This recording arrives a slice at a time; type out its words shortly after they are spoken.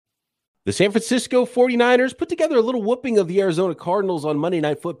The San Francisco 49ers put together a little whooping of the Arizona Cardinals on Monday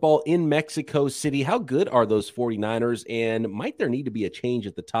Night Football in Mexico City. How good are those 49ers, and might there need to be a change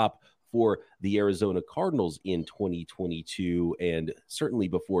at the top for the Arizona Cardinals in 2022 and certainly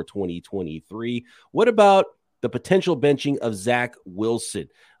before 2023? What about the potential benching of Zach Wilson?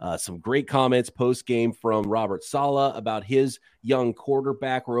 Some great comments post-game from Robert Saleh about his young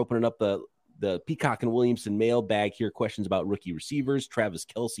quarterback. We're opening up the Peacock and Williamson mailbag here. Questions about rookie receivers, Travis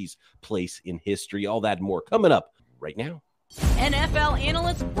Kelce's place in history, all that and more coming up right now. NFL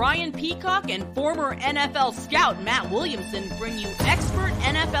analyst Brian Peacock and former NFL scout Matt Williamson bring you expert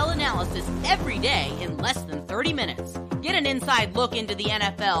NFL analysis every day in less than 30 minutes. Get an inside look into the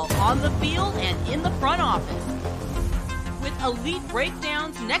NFL on the field and in the front office. With elite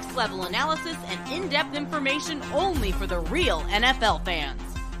breakdowns, next-level analysis, and in-depth information only for the real NFL fans.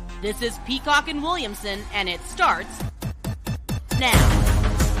 This is Peacock and Williamson, and it starts now.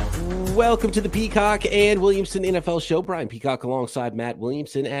 Welcome to the Peacock and Williamson NFL show. Brian Peacock alongside Matt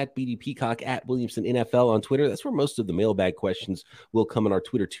Williamson at BD Peacock at Williamson NFL on Twitter. That's where most of the mailbag questions will come in our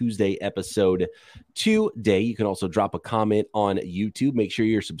Twitter Tuesday episode today. You can also drop a comment on YouTube. Make sure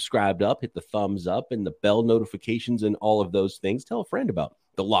you're subscribed up, hit the thumbs up and the bell notifications and all of those things. Tell a friend about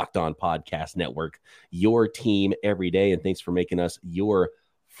the Locked On Podcast Network, your team every day. And thanks for making us your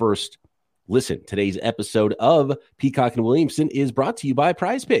first listen. Today's episode of Peacock and Williamson is brought to you by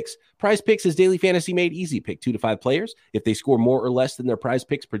Prize Picks. Prize Picks is daily fantasy made easy. Pick 2 to 5 players. If they score more or less than their Prize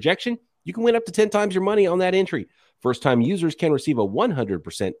Picks projection, you can win up to 10 times your money on that entry. First-time users can receive a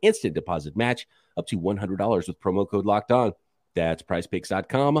 100% instant deposit match up to $100 with promo code Locked On. That's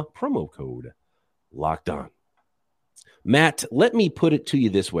prizepicks.com, promo code Locked On. Matt, let me put it to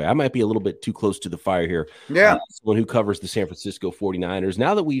you this way. I might be a little bit too close to the fire here. Yeah. Someone who covers the San Francisco 49ers.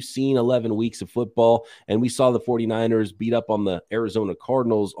 Now that we've seen 11 weeks of football and we saw the 49ers beat up on the Arizona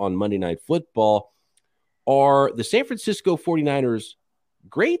Cardinals on Monday Night Football, are the San Francisco 49ers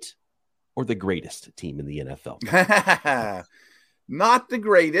great or the greatest team in the NFL? Not the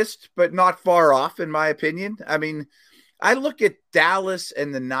greatest, but not far off, in my opinion. I mean, I look at Dallas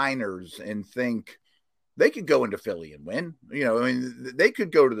and the Niners and think, they could go into Philly and win. They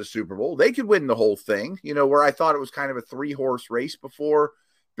could go to the Super Bowl. They could win the whole thing, where I thought it was kind of a 3-horse race before: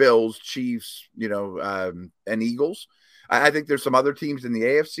 Bills, Chiefs, and Eagles. I think there's some other teams in the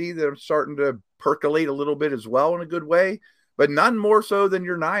AFC that are starting to percolate a little bit as well in a good way, but none more so than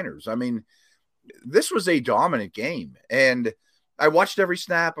your Niners. I mean, this was a dominant game, and I watched every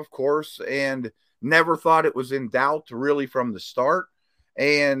snap, of course, and never thought it was in doubt really from the start.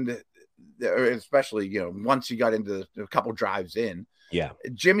 And especially, once he got into a couple drives in. Yeah.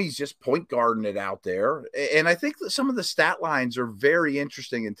 Jimmy's just point guarding it out there. And I think that some of the stat lines are very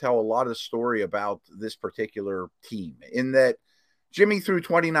interesting and tell a lot of the story about this particular team, in that Jimmy threw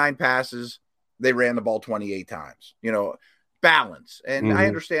 29 passes. They ran the ball 28 times, balance. And I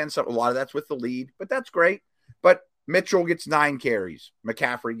understand a lot of that's with the lead, but that's great. But Mitchell gets 9 carries.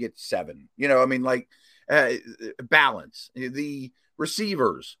 McCaffrey gets 7, balance. The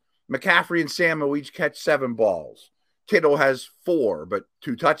receivers, McCaffrey and Samuel each catch 7 balls. Kittle has 4, but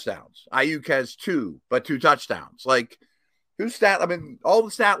 2 touchdowns. Ayuk has 2, but 2 touchdowns. All the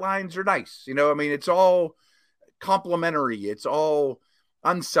stat lines are nice. It's all complimentary. It's all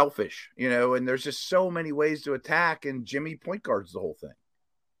unselfish, and there's just so many ways to attack, and Jimmy point guards the whole thing.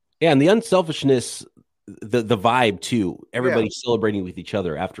 Yeah, and the unselfishness, the vibe too, everybody celebrating with each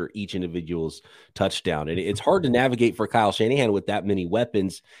other after each individual's touchdown. And it's hard to navigate for Kyle Shanahan with that many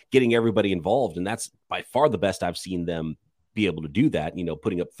weapons, getting everybody involved. And that's by far the best I've seen them be able to do that,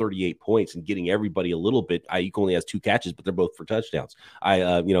 putting up 38 points and getting everybody a little bit. Ayuk only has 2 catches, but they're both for touchdowns.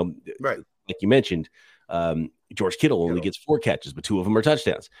 Right. Like you mentioned, George Kittle only gets 4 catches, but 2 of them are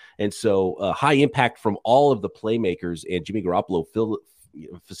touchdowns. And so high impact from all of the playmakers, and Jimmy Garoppolo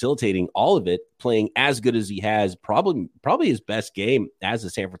facilitating all of it, playing as good as he has, probably his best game as a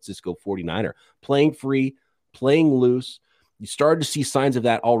San Francisco 49er, playing free, playing loose. You started to see signs of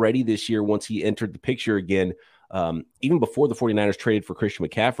that already this year once he entered the picture again, even before the 49ers traded for Christian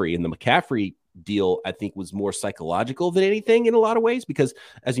McCaffrey. And the McCaffrey deal, I think, was more psychological than anything in a lot of ways, because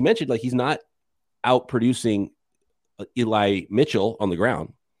as you mentioned, he's not out producing Eli Mitchell on the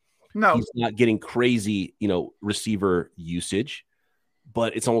ground. No, he's not getting crazy, receiver usage.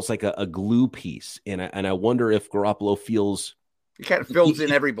 But it's almost like a glue piece. And I wonder if Garoppolo feels... He kind of fills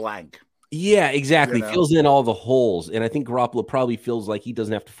in every blank. Yeah, exactly. Fills in all the holes. And I think Garoppolo probably feels like he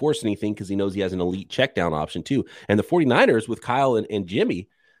doesn't have to force anything because he knows he has an elite check down option too. And the 49ers with Kyle and Jimmy,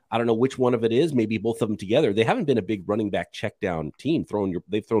 I don't know which one of it is, maybe both of them together. They haven't been a big running back check down team.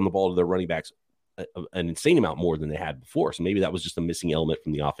 They've thrown the ball to their running backs an insane amount more than they had before. So maybe that was just a missing element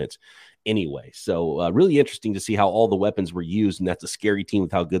from the offense anyway. So really interesting to see how all the weapons were used, and that's a scary team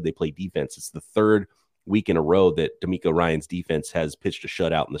with how good they play defense. It's the third week in a row that D'Amico Ryan's defense has pitched a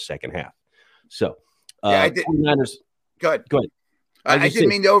shutout in the second half. So I did. 49ers. Go ahead. I didn't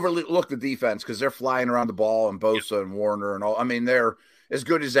mean to overlook the defense because they're flying around the ball, and Bosa and Warner and all. I mean, they're as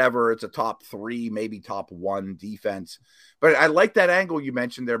good as ever. It's a top 3, maybe top 1 defense. But I like that angle you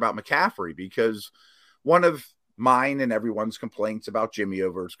mentioned there about McCaffrey, because one of mine and everyone's complaints about Jimmy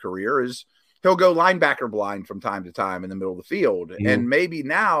over his career is he'll go linebacker blind from time to time in the middle of the field. Mm-hmm. And maybe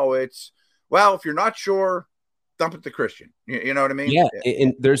now it's, well, if you're not sure, dump it to Christian. You know what I mean? Yeah.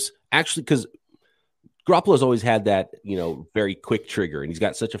 And there's actually, because Garoppolo's always had that, very quick trigger, and he's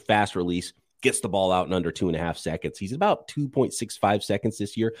got such a fast release, gets the ball out in under 2.5 seconds. He's about 2.65 seconds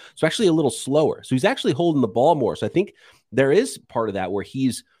this year. So actually a little slower. So he's actually holding the ball more. So I think there is part of that where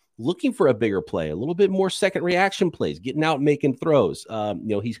he's looking for a bigger play, a little bit more second reaction plays, getting out and making throws.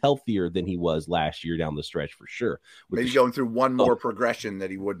 He's healthier than he was last year down the stretch for sure. Maybe going through one more progression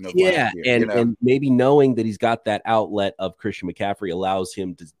that he wouldn't have. Yeah, last year, and maybe knowing that he's got that outlet of Christian McCaffrey allows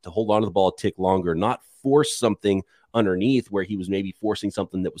him to hold on to the ball a tick longer, not force something underneath where he was maybe forcing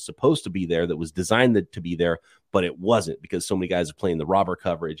something that was supposed to be there, that was designed to be there, but it wasn't, because so many guys are playing the robber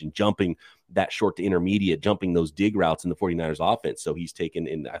coverage and jumping that short to intermediate, jumping those dig routes in the 49ers offense. So he's taken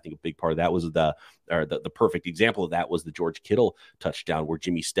in, I think a big part of that was the perfect example of that was the George Kittle touchdown where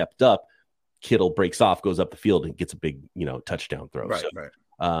Jimmy stepped up, Kittle breaks off, goes up the field and gets a big, touchdown throw. Right, so,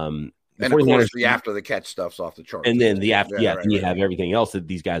 right. And of course, the after the catch stuff's off the chart. And then the after, you have everything else that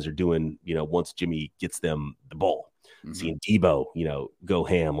these guys are doing, once Jimmy gets them the ball. Mm-hmm. Seeing Debo, go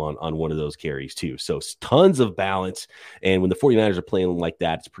ham on one of those carries too. So tons of balance. And when the 49ers are playing like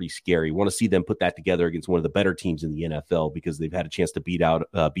that, it's pretty scary. You want to see them put that together against one of the better teams in the NFL, because they've had a chance to beat up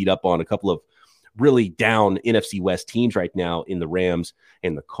on a couple of really down NFC West teams right now in the Rams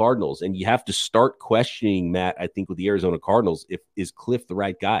and the Cardinals. And you have to start questioning, Matt, I think, with the Arizona Cardinals, is Cliff the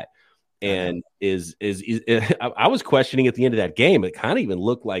right guy? And I was questioning at the end of that game. It kind of even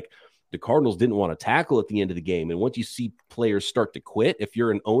looked like the Cardinals didn't want to tackle at the end of the game. And once you see players start to quit, if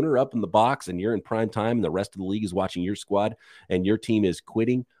you're an owner up in the box and you're in prime time and the rest of the league is watching your squad and your team is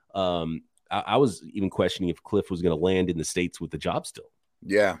quitting, I was even questioning if Cliff was going to land in the States with the job still.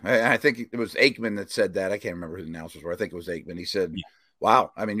 Yeah, I think it was Aikman that said that. I can't remember who the announcers were. I think it was Aikman. He said,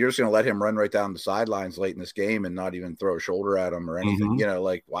 wow, I mean, you're just going to let him run right down the sidelines late in this game and not even throw a shoulder at him or anything,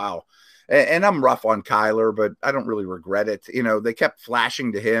 wow. And I'm rough on Kyler, but I don't really regret it. They kept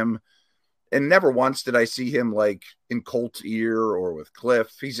flashing to him. And never once did I see him like in Colt's ear or with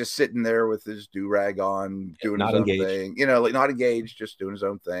Cliff. He's just sitting there with his do-rag on, doing his own thing. Not engaged, just doing his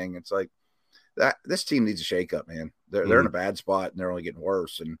own thing. It's like that. This team needs a shakeup, man. They're in a bad spot and they're only getting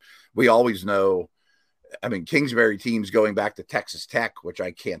worse. And we always know. I mean, Kingsbury teams going back to Texas Tech, which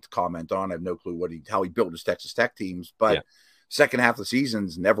I can't comment on. I have no clue how he built his Texas Tech teams. But second half of the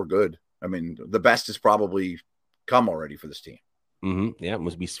season's never good. I mean, the best has probably come already for this team. Mm-hmm. Yeah,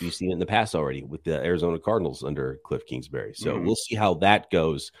 we've seen it in the past already with the Arizona Cardinals under Cliff Kingsbury. So we'll see how that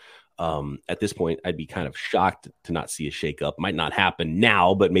goes. At this point, I'd be kind of shocked to not see a shakeup. Might not happen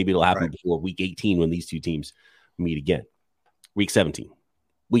now, but maybe it'll happen before week 18 when these two teams meet again. Week 17.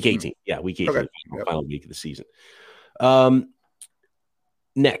 Week 18. Yeah, week 18. Okay. Final week of the season.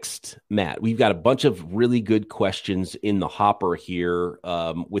 Next, Matt, we've got a bunch of really good questions in the hopper here.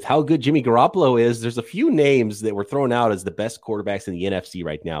 With how good Jimmy Garoppolo is, there's a few names that were thrown out as the best quarterbacks in the NFC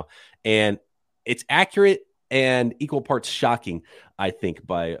right now. And it's accurate and equal parts shocking, I think,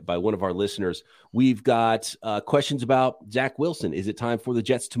 by one of our listeners. We've got questions about Zach Wilson. Is it time for the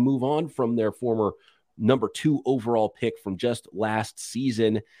Jets to move on from their former number 2 overall pick from just last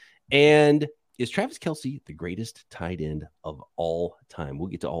season? And is Travis Kelce the greatest tight end of all time? We'll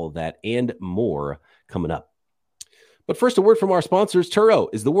get to all of that and more coming up. But first, a word from our sponsors. Turo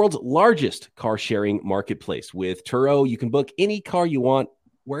is the world's largest car-sharing marketplace. With Turo, you can book any car you want,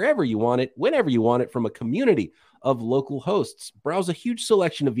 wherever you want it, whenever you want it, from a community of local hosts. Browse a huge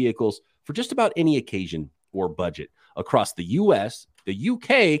selection of vehicles for just about any occasion or budget across the U.S., the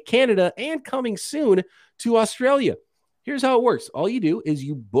UK, Canada, and coming soon to Australia. Here's how it works. All you do is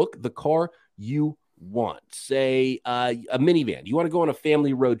you book the car you want. Say a minivan. You want to go on a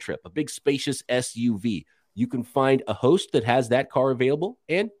family road trip, a big spacious SUV. You can find a host that has that car available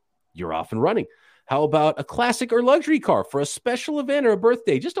and you're off and running. How about a classic or luxury car for a special event or a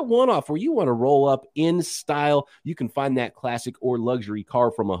birthday, just a one-off where you want to roll up in style? You can find that classic or luxury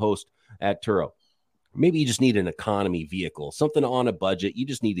car from a host at Turo. Maybe you just need an economy vehicle, something on a budget. You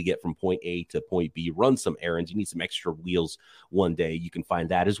just need to get from point A to point B, run some errands. You need some extra wheels one day. You can find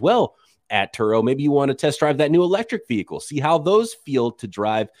that as well at Turo. Maybe you want to test drive that new electric vehicle, see how those feel to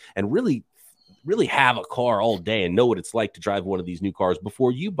drive, and really have a car all day and know what it's like to drive one of these new cars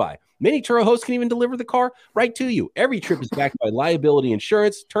before you buy. Many Turo hosts can even deliver the car right to you. Every trip is backed by liability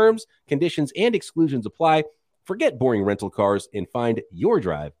insurance. Terms, conditions, and exclusions apply. Forget boring rental cars and find your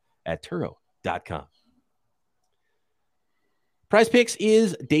drive at Turo.com. Prize Picks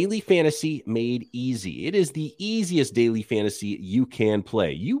is daily fantasy made easy. It is the easiest daily fantasy you can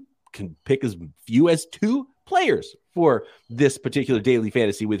play. You can pick as few as 2 players for this particular daily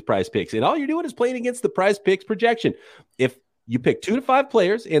fantasy with Prize Picks. And all you're doing is playing against the Prize Picks projection. If you pick 2 to 5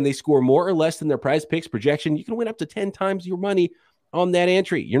 players and they score more or less than their Prize Picks projection, you can win up to 10 times your money on that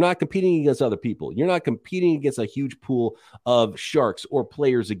entry. You're not competing against other people. You're not competing against a huge pool of sharks or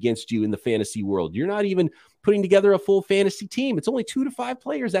players against you in the fantasy world. You're not even putting together a full fantasy team. It's only 2 to 5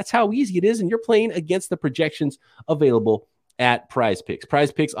 players. That's how easy it is. And you're playing against the projections available at Prize Picks.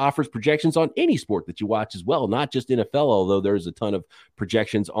 Prize Picks offers projections on any sport that you watch as well, not just NFL, although there's a ton of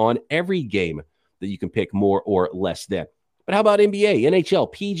projections on every game that you can pick more or less than. But how about NBA,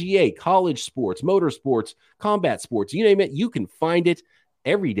 NHL, PGA, college sports, motorsports, combat sports, you name it, you can find it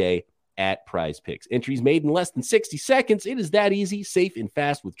every day at Prize Picks. Entries made in less than 60 seconds. It is that easy, safe, and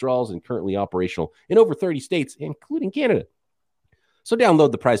fast withdrawals, and currently operational in over 30 states, including Canada. So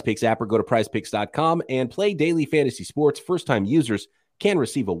download the Prize Picks app or go to prizepicks.com and play daily fantasy sports. First-time users can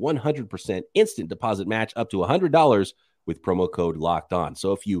receive a 100% instant deposit match up to $100 with promo code Locked On.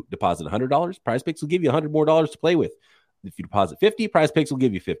 So if you deposit $100, Prize Picks will give you $100 more to play with. If you deposit $50, Prize Picks will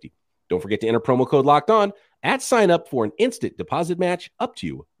give you $50. Don't forget to enter promo code Locked On at sign up for an instant deposit match up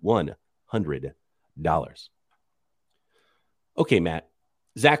to $100. Okay, Matt.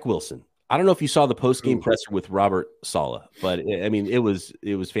 Zach Wilson. I don't know if you saw the post-game presser with Robert Saleh, but I mean, it was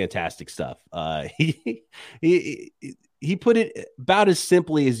fantastic stuff. He put it about as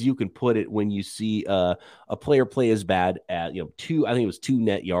simply as you can put it when you see a player play as bad at, I think it was 2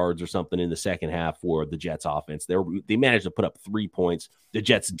 net yards or something in the second half for the Jets offense. They managed to put up 3 points. The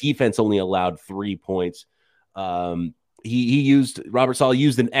Jets defense only allowed 3 points. Robert Saleh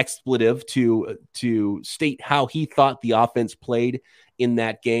used an expletive to state how he thought the offense played in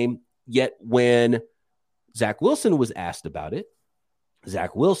that game. Yet when Zach Wilson was asked about it,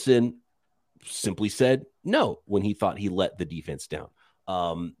 Zach Wilson simply said no when he thought he let the defense down.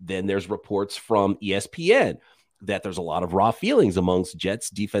 Then there's reports from ESPN that there's a lot of raw feelings amongst Jets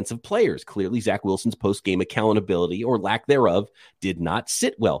defensive players. Clearly, Zach Wilson's post-game accountability or lack thereof did not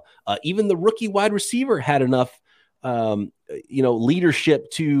sit well. Even the rookie wide receiver had enough, leadership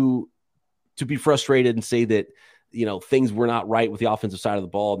to be frustrated and say that, things were not right with the offensive side of the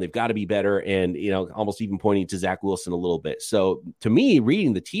ball and they've got to be better. And, almost even pointing to Zach Wilson a little bit. So to me,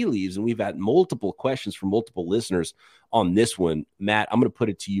 reading the tea leaves, and we've had multiple questions from multiple listeners on this one, Matt, I'm going to put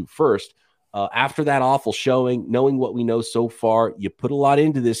it to you first. After that awful showing, knowing what we know so far, you put a lot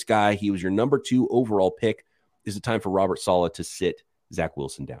into this guy. He was your number 2 overall pick. Is it time for Robert Saleh to sit Zach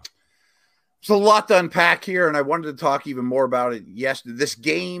Wilson down? There's a lot to unpack here, and I wanted to talk even more about it. Yes, this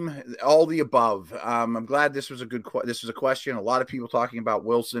game, all the above. I'm glad this was a question. A lot of people talking about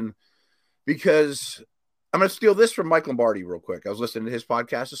Wilson, because I'm going to steal this from Mike Lombardi real quick. I was listening to his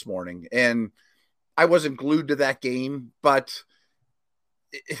podcast this morning, and I wasn't glued to that game, but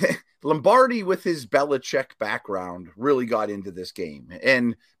Lombardi, with his Belichick background, really got into this game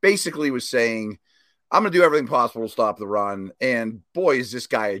and basically was saying, I'm going to do everything possible to stop the run. And boy, is this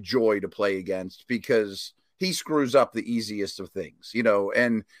guy a joy to play against, because he screws up the easiest of things,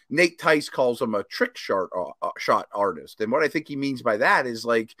 and Nate Tice calls him a trick shot artist. And what I think he means by that is,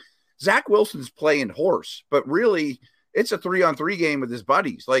 like, Zach Wilson's playing horse, but really it's a 3-on-3 game with his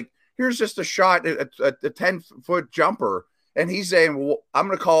buddies. Like, here's just a shot at a 10-foot jumper. And he's saying, well, I'm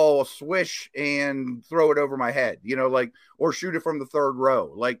going to call a swish and throw it over my head, or shoot it from the third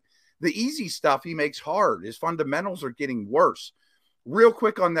row. Like, the easy stuff he makes hard. His fundamentals are getting worse. Real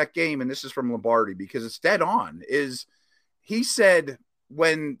quick on that game, and this is from Lombardi because it's dead on, is he said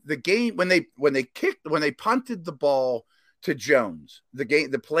when they punted the ball to Jones,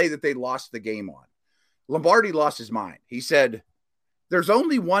 the play that they lost the game on, Lombardi lost his mind. He said, there's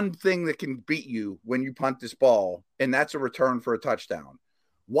only one thing that can beat you when you punt this ball, and that's a return for a touchdown.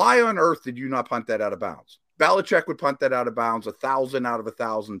 Why on earth did you not punt that out of bounds? Belichick would punt that out of bounds 1,000 out of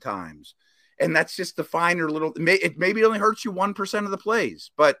 1,000 times. And that's just the finer little, it maybe only hurts you 1% of the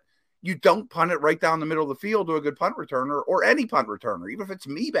plays, but you don't punt it right down the middle of the field to a good punt returner or any punt returner, even if it's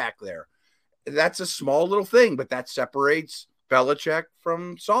me back there. That's a small little thing, but that separates Belichick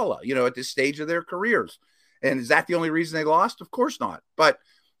from Saleh, at this stage of their careers. And is that the only reason they lost? Of course not. But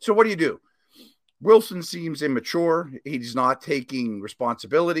so what do? Wilson seems immature. He's not taking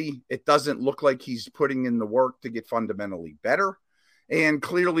responsibility. It doesn't look like he's putting in the work to get fundamentally better. And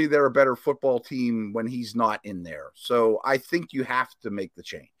clearly they're a better football team when he's not in there. So I think you have to make the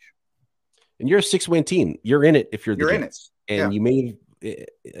change. And you're a 6-win team. You're in it if you're in it. And you may,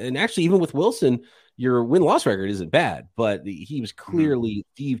 and actually even with Wilson, your win-loss record isn't bad, but he was clearly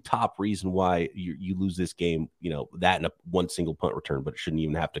the top reason why you lose this game, that and one single punt return, but it shouldn't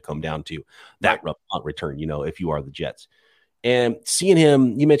even have to come down to that rough punt return, if you are the Jets. And seeing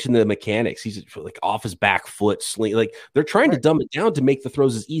him, you mentioned the mechanics. He's like off his back foot, sling. Like they're trying to dumb it down to make the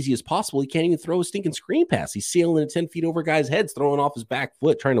throws as easy as possible. He can't even throw a stinking screen pass. He's sailing at 10 feet over guys' heads, throwing off his back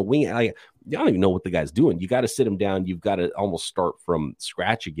foot, trying to wing it. I don't even know what the guy's doing. You got to sit him down. You've got to almost start from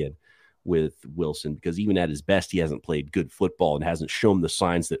scratch again with Wilson, because even at his best, he hasn't played good football and hasn't shown the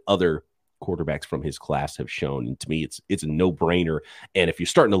signs that other quarterbacks from his class have shown. And to me, it's a no-brainer. And if you're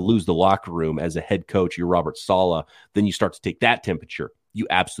starting to lose the locker room as a head coach, you're Robert Saleh, then you start to take that temperature. You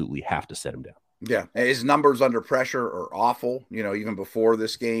absolutely have to set him down. Yeah, his numbers under pressure are awful. Even before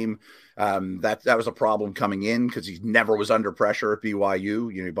this game, that was a problem coming in because he never was under pressure at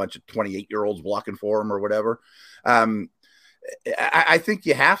BYU. A bunch of 28-year-olds blocking for him or whatever. I think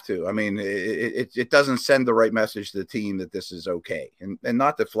you have to. I mean, it doesn't send the right message to the team that this is okay. And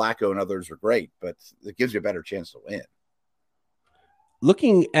not that Flacco and others are great, but it gives you a better chance to win.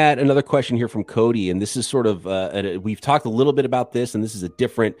 Looking at another question here from Cody, and this is sort of, we've talked a little bit about this, and this is a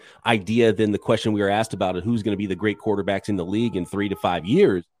different idea than the question we were asked about who's going to be the great quarterbacks in the league in 3 to 5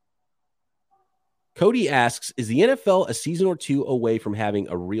 years. Cody asks, is the NFL a season or two away from having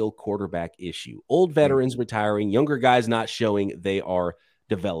a real quarterback issue? Old veterans retiring, younger guys not showing they are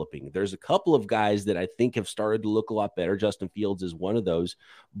developing. There's a couple of guys that I think have started to look a lot better. Justin Fields is one of those,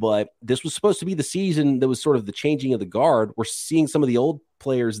 but this was supposed to be the season that was sort of the changing of the guard. We're seeing some of the old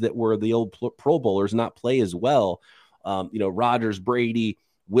players that were the old Pro Bowlers not play as well. Rodgers, Brady,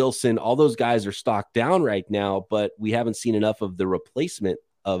 Wilson, all those guys are stocked down right now, but we haven't seen enough of the replacement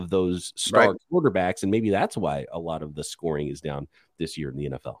of those star quarterbacks, and maybe that's why a lot of the scoring is down this year in the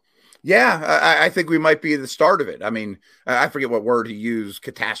NFL. Yeah, I think we might be the start of it. I mean, I forget what word he used,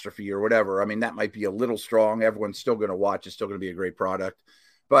 catastrophe or whatever. I mean, that might be a little strong. Everyone's still going to watch. It's still going to be a great product.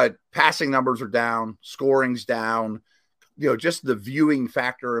 But passing numbers are down, scoring's down. Just the viewing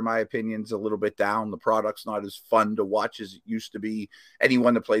factor, in my opinion, is a little bit down. The product's not as fun to watch as it used to be.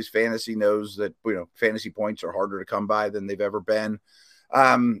 Anyone that plays fantasy knows that, fantasy points are harder to come by than they've ever been.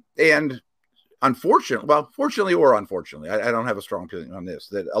 And fortunately or unfortunately, I don't have a strong opinion on this,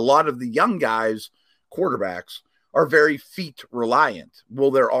 that a lot of the young guys, quarterbacks, are very feet reliant. Will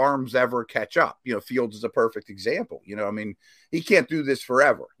their arms ever catch up? Fields is a perfect example. He can't do this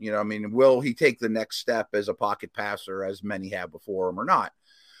forever. Will he take the next step as a pocket passer, as many have before him, or not?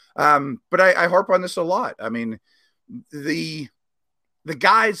 But I harp on this a lot. I mean, the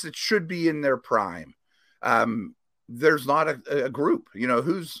guys that should be in their prime, there's not a group,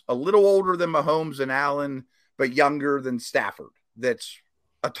 who's a little older than Mahomes and Allen, but younger than Stafford. That's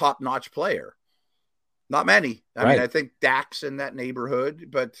a top-notch player. Not many. I mean, I think Dak's in that neighborhood,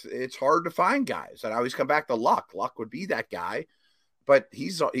 but it's hard to find guys. And I always come back to Luck. Luck would be that guy, but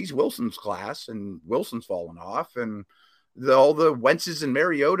he's Wilson's class, and Wilson's fallen off. And all the Wentzes and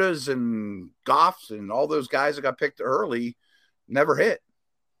Mariotas and Goffs and all those guys that got picked early never hit.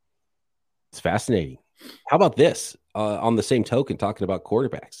 It's fascinating. How about this? On the same token, talking about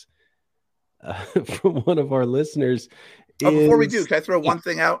quarterbacks, from one of our listeners. Before we do, can I throw one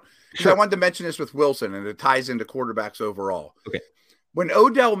thing out? Sure. I wanted to mention this with Wilson, and it ties into quarterbacks overall. Okay. When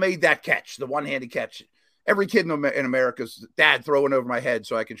Odell made that catch, the one-handed catch, every kid in America's dad throwing over my head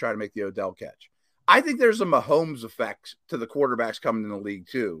so I can try to make the Odell catch. I think there's a Mahomes effect to the quarterbacks coming in the league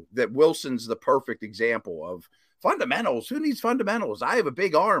too, that Wilson's the perfect example of fundamentals. Who needs fundamentals? I have a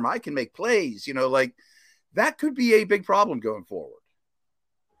big arm. I can make plays, that could be a big problem going forward.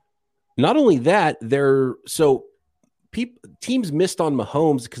 Not only that, teams missed on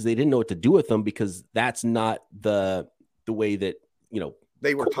Mahomes because they didn't know what to do with him, because that's not the way that,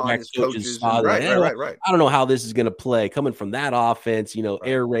 they were taught as coaches. Right. I don't know how this is going to play. Coming from that offense,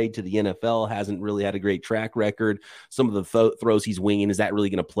 air raid to the NFL hasn't really had a great track record. Some of the throws he's winging, is that really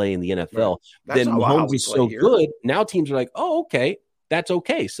going to play in the NFL? Right. Then Mahomes is so good. Now teams are like, oh, okay, that's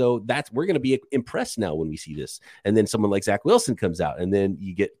okay. So we're going to be impressed now when we see this. And then someone like Zach Wilson comes out, and then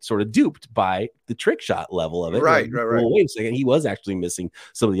you get sort of duped by the trick shot level of it. Right. Well, wait a second. He was actually missing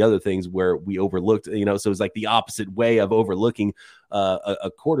some of the other things where we overlooked, so it was like the opposite way of overlooking a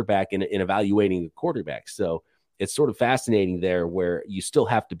quarterback and evaluating a quarterback. So it's sort of fascinating there where you still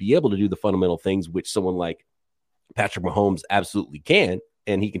have to be able to do the fundamental things, which someone like Patrick Mahomes absolutely can.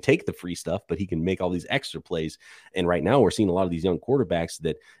 And he can take the free stuff, but he can make all these extra plays. And right now we're seeing a lot of these young quarterbacks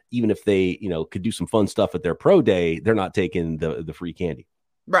that even if they, could do some fun stuff at their pro day, they're not taking the free candy.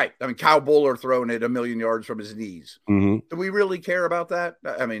 Right. I mean, Kyle Buller throwing it 1,000,000 yards from his knees. Mm-hmm. Do we really care about that?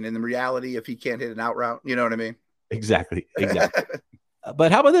 I mean, in the reality, if he can't hit an out route, you know what I mean? Exactly.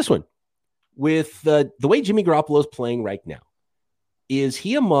 But how about this one? With the way Jimmy Garoppolo is playing right now, is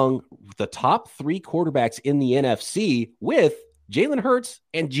he among the top 3 quarterbacks in the NFC with Jalen Hurts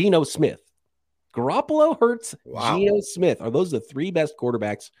and Geno Smith? Garoppolo, Hurts, Geno Smith. Are those the 3 best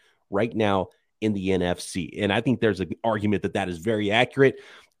quarterbacks right now in the NFC? And I think there's an argument that is very accurate.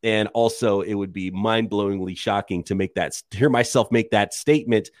 And also it would be mind-blowingly shocking to hear myself make that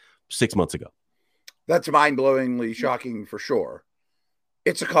statement 6 months ago. That's mind-blowingly shocking for sure.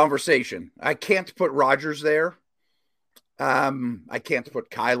 It's a conversation. I can't put Rodgers there. I can't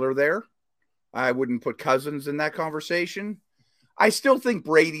put Kyler there. I wouldn't put Cousins in that conversation. I still think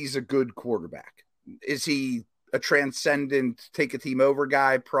Brady's a good quarterback. Is he a transcendent take a team over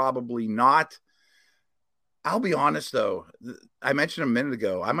guy? Probably not. I'll be honest, though. I mentioned a minute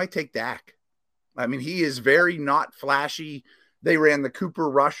ago, I might take Dak. I mean, he is very not flashy. They ran the Cooper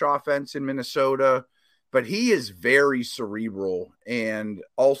Rush offense in Minnesota, but he is very cerebral and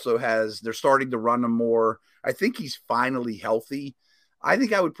also they're starting to run him more. I think he's finally healthy. I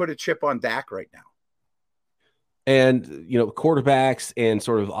think I would put a chip on Dak right now. And, quarterbacks and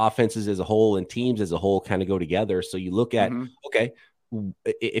sort of offenses as a whole and teams as a whole kind of go together. So you look at, okay,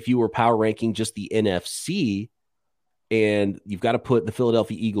 if you were power ranking just the NFC and you've got to put the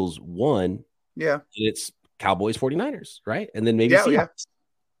Philadelphia Eagles 1, it's Cowboys, 49ers, right? And then maybe Seahawks. Yeah.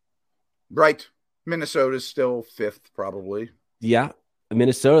 Right. Minnesota's still 5th, probably. Yeah.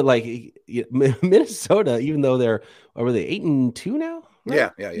 Minnesota, Minnesota, even though they're 8-2 now?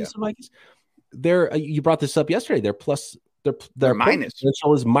 Right? Yeah. They're you brought this up yesterday. Their minus.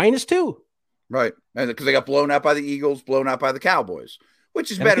 Potential is -2. Right. And because they got blown out by the Eagles, blown out by the Cowboys,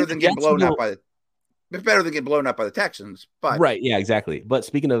 which is better than getting blown out by the Texans. But right, yeah, exactly. But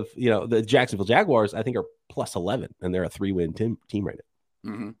speaking of, the Jacksonville Jaguars, I think are +11, and they're a 3-win team right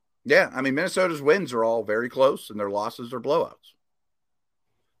now. Mm-hmm. Yeah, I mean, Minnesota's wins are all very close, and their losses are blowouts.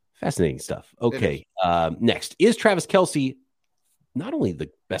 Fascinating stuff. Okay, next is Travis Kelce, not only the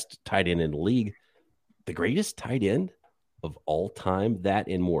best tight end in the league, the greatest tight end of all time. That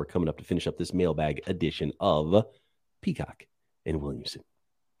and more coming up to finish up this mailbag edition of Peacock and Williamson.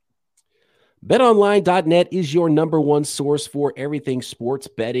 BetOnline.net is your number one source for everything sports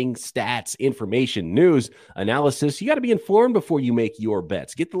betting, stats, information, news, analysis. You got to be informed before you make your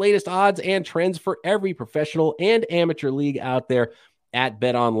bets. Get the latest odds and trends for every professional and amateur league out there at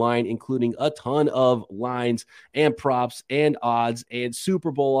BetOnline, including a ton of lines and props and odds and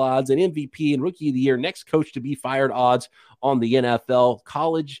Super Bowl odds and MVP and Rookie of the Year, next coach to be fired odds on the NFL,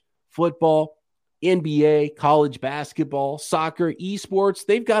 college football, NBA, college basketball, soccer, esports.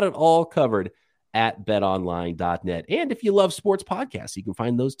 They've got it all covered at betonline.net. And if you love sports podcasts, you can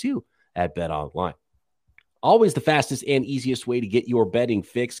find those too at BetOnline. Always the fastest and easiest way to get your betting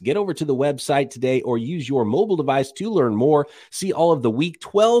fix. Get over to the website today or use your mobile device to learn more. See all of the Week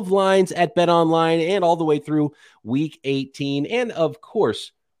 12 lines at BetOnline and all the way through Week 18. And, of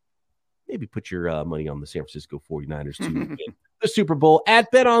course, maybe put your money on the San Francisco 49ers to win the Super Bowl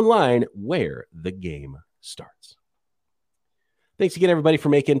at BetOnline, where the game starts. Thanks again, everybody, for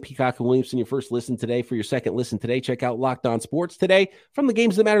making Peacock and Williamson your first listen today. For your second listen today, check out Locked On Sports Today. From the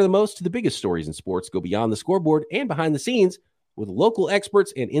games that matter the most to the biggest stories in sports, go beyond the scoreboard and behind the scenes with local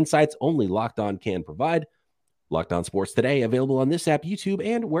experts and insights only Locked On can provide. Locked On Sports Today, available on this app, YouTube,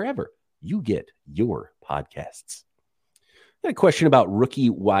 and wherever you get your podcasts. I had a question about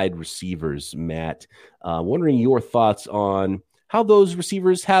rookie wide receivers, Matt. Wondering your thoughts on how those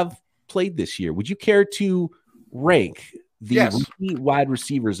receivers have played this year. Would you care to rank the rookie wide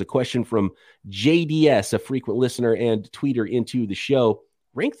receivers? A question from JDS, a frequent listener and tweeter into the show.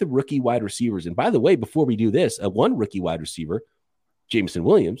 Rank the rookie wide receivers. And by the way, before we do this, one rookie wide receiver, Jameson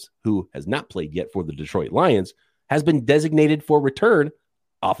Williams, who has not played yet for the Detroit Lions, has been designated for return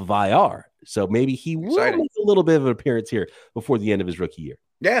off of IR. So maybe he will make a little bit of an appearance here before the end of his rookie year.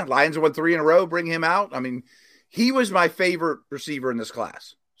 Yeah, Lions won 3 in a row. Bring him out. I mean, he was my favorite receiver in this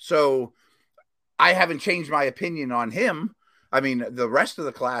class. So I haven't changed my opinion on him. I mean, the rest of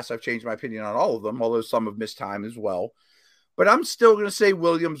the class, I've changed my opinion on all of them, although some have missed time as well. But I'm still going to say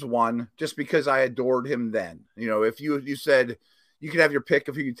Williams won just because I adored him then. You know, if you said you could have your pick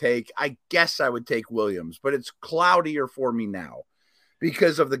of who you take, I guess I would take Williams. But it's cloudier for me now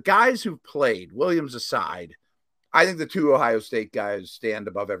because of the guys who've played, Williams aside. I think the two Ohio State guys stand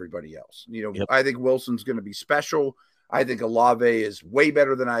above everybody else. Yep. I think Wilson's going to be special. I think Olave is way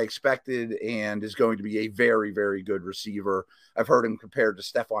better than I expected and is going to be a very, very good receiver. I've heard him compared to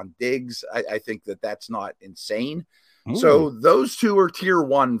Stephon Diggs. I think that's not insane. So those two are tier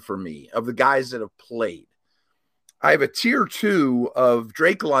 1 for me of the guys that have played. I have a tier 2 of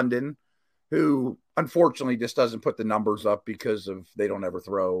Drake London, who unfortunately just doesn't put the numbers up because of they don't ever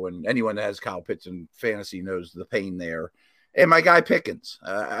throw. And anyone that has Kyle Pitts in fantasy knows the pain there. And my guy Pickens.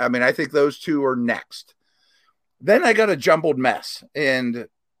 I think those two are next. Then I got a jumbled mess. And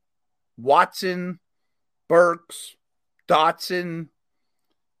Watson, Burks, Dotson.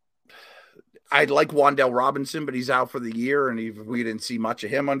 I'd like Wan'Dale Robinson, but he's out for the year, and we didn't see much of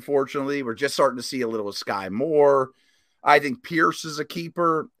him, unfortunately. We're just starting to see a little of Sky Moore. I think Pierce is a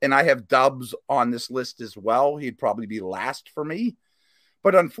keeper, and I have Dubs on this list as well. He'd probably be last for me.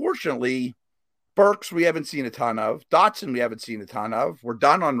 But unfortunately, Burks we haven't seen a ton of. Dotson we haven't seen a ton of. We're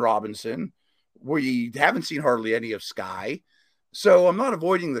done on Robinson. We haven't seen hardly any of Sky. So I'm not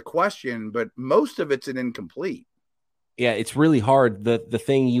avoiding the question, but most of it's an incomplete. Yeah, it's really hard. The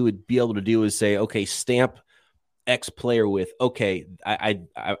thing you would be able to do is say, okay, stamp X player with, okay,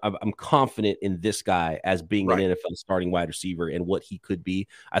 I'm confident in this guy as being an NFL starting wide receiver and what he could be.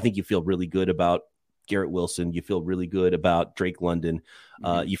 I think you feel really good about Garrett Wilson. You feel really good about Drake London.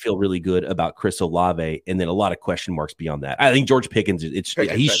 You feel really good about Chris Olave, and then a lot of question marks beyond that. I think George Pickens,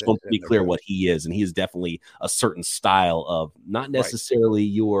 he's shown to be clear what he is, and he is definitely a certain style of not necessarily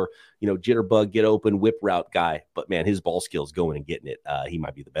your jitterbug, get open, whip route guy, but man, his ball skills going and getting it. He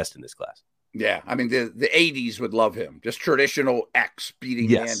might be the best in this class. Yeah, I mean, the 80s would love him. Just traditional X beating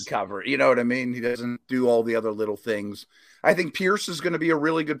man cover. You know what I mean? He doesn't do all the other little things. I think Pierce is going to be a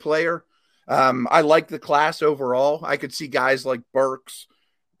really good player. I like the class overall. I could see guys like Burks,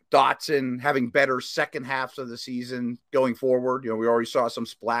 Dotson having better second halves of the season going forward. We already saw some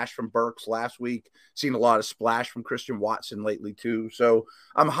splash from Burks last week. Seen a lot of splash from Christian Watson lately too. So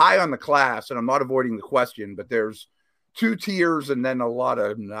I'm high on the class, and I'm not avoiding the question, but there's 2 tiers and then a lot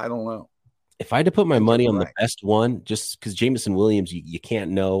of, I don't know. If I had to put my money on the best one, just because Jameson Williams, you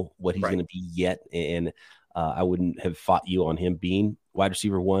can't know what he's going to be yet. And I wouldn't have fought you on him being wide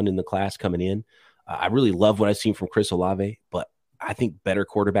receiver 1 in the class coming in. I really love what I've seen from Chris Olave, but I think better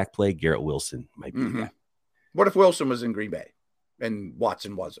quarterback play, Garrett Wilson might be the guy. What if Wilson was in Green Bay and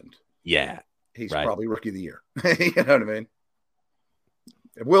Watson wasn't? Yeah. He's probably rookie of the year. You know what I mean?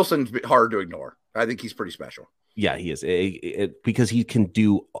 Wilson's hard to ignore. I think he's pretty special. Yeah, he is. Because he can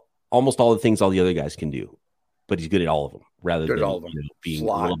do almost all the things all the other guys can do, but he's good at all of them rather than being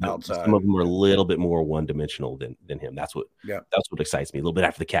a little bit outside. Some of them are a little bit more one-dimensional than him. That's what excites me a little bit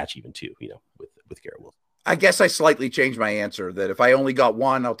after the catch even too, with Garrett Wilson. I guess I slightly changed my answer that if I only got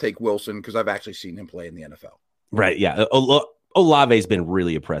one, I'll take Wilson because I've actually seen him play in the NFL. Right. Yeah. Olave's been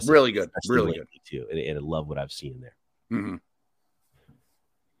really impressive. Really good. Really good too. And I love what I've seen there. Mm-hmm.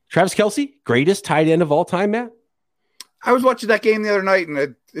 Travis Kelce, greatest tight end of all time, Matt? I was watching that game the other night, and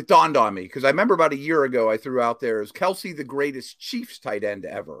it dawned on me because I remember about a year ago I threw out there, is Kelce the greatest Chiefs tight end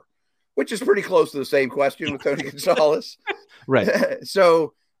ever? Which is pretty close to the same question with Tony Gonzalez. Right.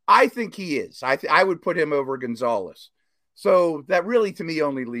 So I think he is. I would put him over Gonzalez. So that really, to me,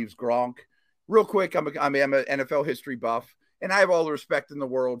 only leaves Gronk. Real quick, I'm an NFL history buff, and I have all the respect in the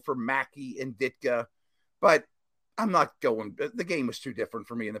world for Mackey and Ditka, but I'm not going. The game was too different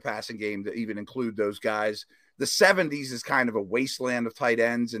for me in the passing game to even include those guys. The 70s is kind of a wasteland of tight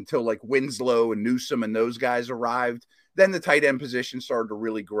ends until like Winslow and Newsom and those guys arrived. Then the tight end position started to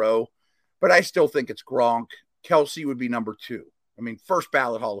really grow. But I still think it's Gronk. Kelce would be number 2. I mean, first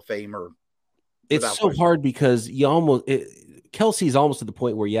ballot Hall of Famer. It's so hard because Kelce is almost to the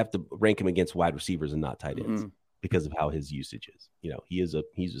point where you have to rank him against wide receivers and not tight ends because of how his usage is. He's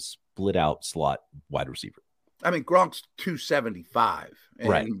a split out slot wide receiver. I mean, Gronk's 275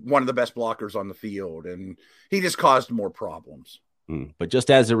 and one of the best blockers on the field, and he just caused more problems. But just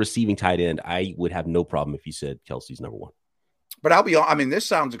as a receiving tight end, I would have no problem if you said Kelce's number 1. But this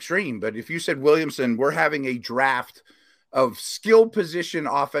sounds extreme, but if you said Williamson, we're having a draft of skill position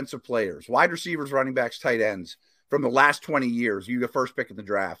offensive players, wide receivers, running backs, tight ends from the last 20 years, you the first pick in the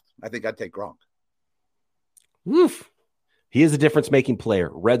draft, I think I'd take Gronk. Woof. He is a difference-making player.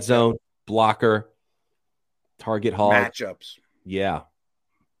 Red zone, blocker, target hog. Matchups. Yeah.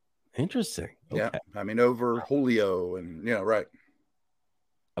 Interesting. Okay. Yeah. Over Julio and, right.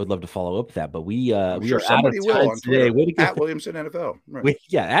 I would love to follow up with that, but we are out of time today. Way to go. At Williamson NFL. Right.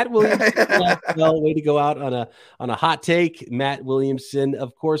 At Williamson NFL. Way to go out on a hot take. Matt Williamson,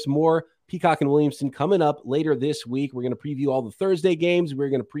 of course, more Peacock and Williamson coming up later this week. We're going to preview all the Thursday games. We're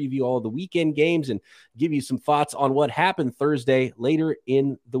going to preview all the weekend games and give you some thoughts on what happened Thursday later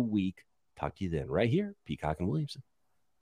in the week. Talk to you then right here, Peacock and Williamson.